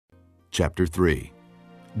Chapter 3.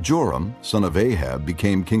 Joram, son of Ahab,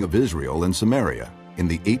 became king of Israel in Samaria in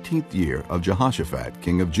the 18th year of Jehoshaphat,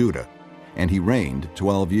 king of Judah, and he reigned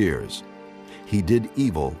 12 years. He did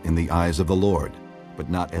evil in the eyes of the Lord, but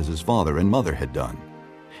not as his father and mother had done.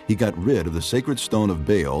 He got rid of the sacred stone of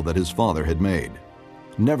Baal that his father had made.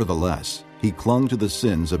 Nevertheless, he clung to the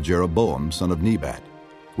sins of Jeroboam, son of Nebat,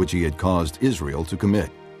 which he had caused Israel to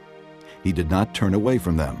commit. He did not turn away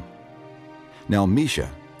from them. Now Mesha,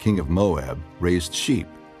 king of Moab, raised sheep,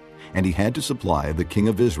 and he had to supply the king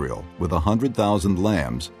of Israel with 100,000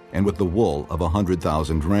 lambs and with the wool of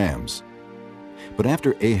 100,000 rams. But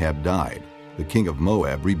after Ahab died, the king of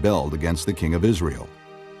Moab rebelled against the king of Israel.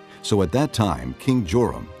 So at that time King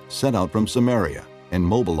Joram set out from Samaria and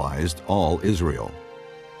mobilized all Israel.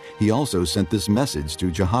 He also sent this message to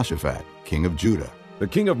Jehoshaphat, king of Judah. The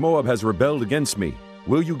king of Moab has rebelled against me.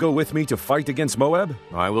 Will you go with me to fight against Moab?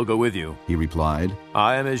 I will go with you. He replied,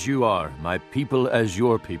 I am as you are, my people as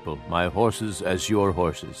your people, my horses as your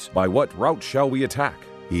horses. By what route shall we attack?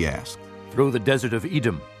 He asked. Through the desert of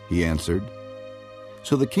Edom. He answered.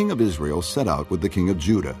 So the king of Israel set out with the king of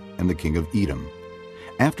Judah and the king of Edom.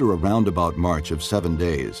 After a roundabout march of 7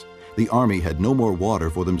 days, the army had no more water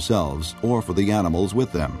for themselves or for the animals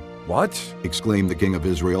with them. What? Exclaimed the king of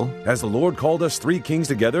Israel. Has the Lord called us 3 kings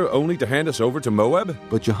together only to hand us over to Moab?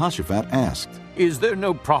 But Jehoshaphat asked, Is there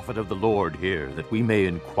no prophet of the Lord here, that we may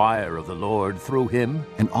inquire of the Lord through him?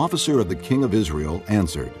 An officer of the king of Israel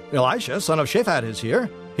answered, Elisha, son of Shaphat, is here.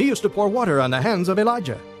 He used to pour water on the hands of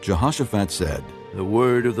Elijah. Jehoshaphat said, The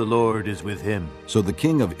word of the Lord is with him. So the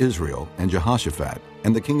king of Israel and Jehoshaphat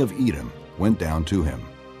and the king of Edom went down to him.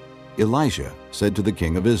 Elisha said to the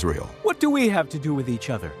king of Israel, What do we have to do with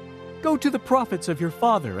each other? Go to the prophets of your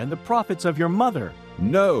father and the prophets of your mother.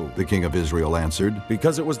 No, the king of Israel answered,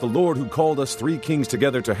 because it was the Lord who called us 3 kings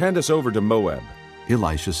together to hand us over to Moab.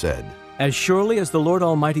 Elisha said, As surely as the Lord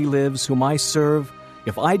Almighty lives, whom I serve,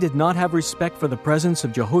 if I did not have respect for the presence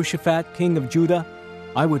of Jehoshaphat, king of Judah,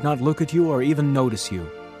 I would not look at you or even notice you.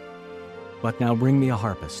 But now bring me a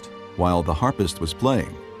harpist. While the harpist was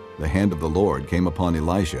playing, the hand of the Lord came upon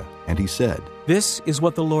Elisha, and he said, This is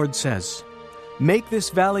what the Lord says. Make this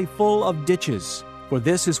valley full of ditches, for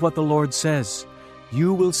this is what the Lord says.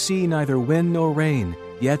 You will see neither wind nor rain,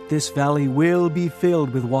 yet this valley will be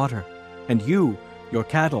filled with water. And you, your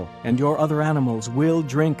cattle, and your other animals will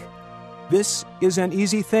drink. This is an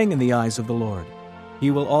easy thing in the eyes of the Lord. He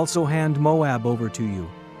will also hand Moab over to you.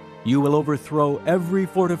 You will overthrow every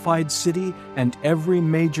fortified city and every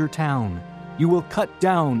major town. You will cut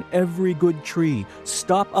down every good tree,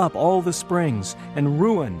 stop up all the springs, and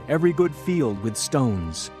ruin every good field with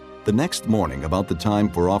stones. The next morning, about the time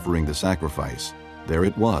for offering the sacrifice, there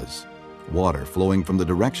it was, water flowing from the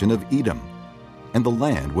direction of Edom, and the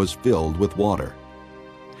land was filled with water.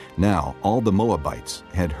 Now all the Moabites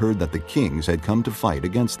had heard that the kings had come to fight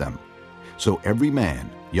against them. So every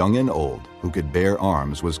man, young and old, who could bear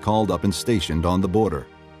arms was called up and stationed on the border.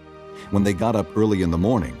 When they got up early in the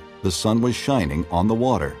morning, the sun was shining on the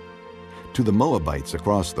water. To the Moabites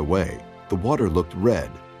across the way, the water looked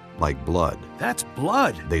red, like blood. That's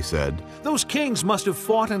blood, they said. Those kings must have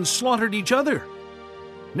fought and slaughtered each other.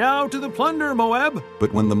 Now to the plunder, Moab!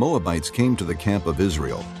 But when the Moabites came to the camp of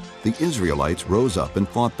Israel, the Israelites rose up and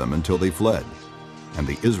fought them until they fled. And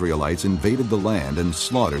the Israelites invaded the land and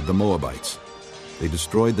slaughtered the Moabites. They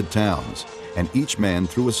destroyed the towns, and each man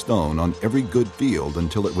threw a stone on every good field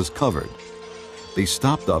until it was covered. They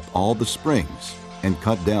stopped up all the springs and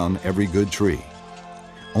cut down every good tree.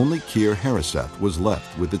 Only Kir Hareseth was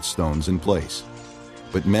left with its stones in place.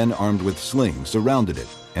 But men armed with slings surrounded it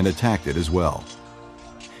and attacked it as well.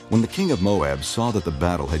 When the king of Moab saw that the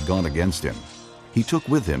battle had gone against him, he took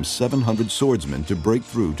with him 700 swordsmen to break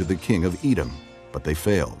through to the king of Edom, but they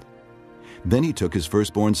failed. Then he took his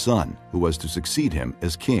firstborn son, who was to succeed him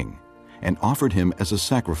as king, and offered him as a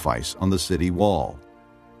sacrifice on the city wall.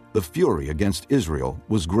 The fury against Israel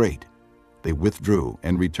was great. They withdrew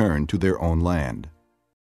and returned to their own land.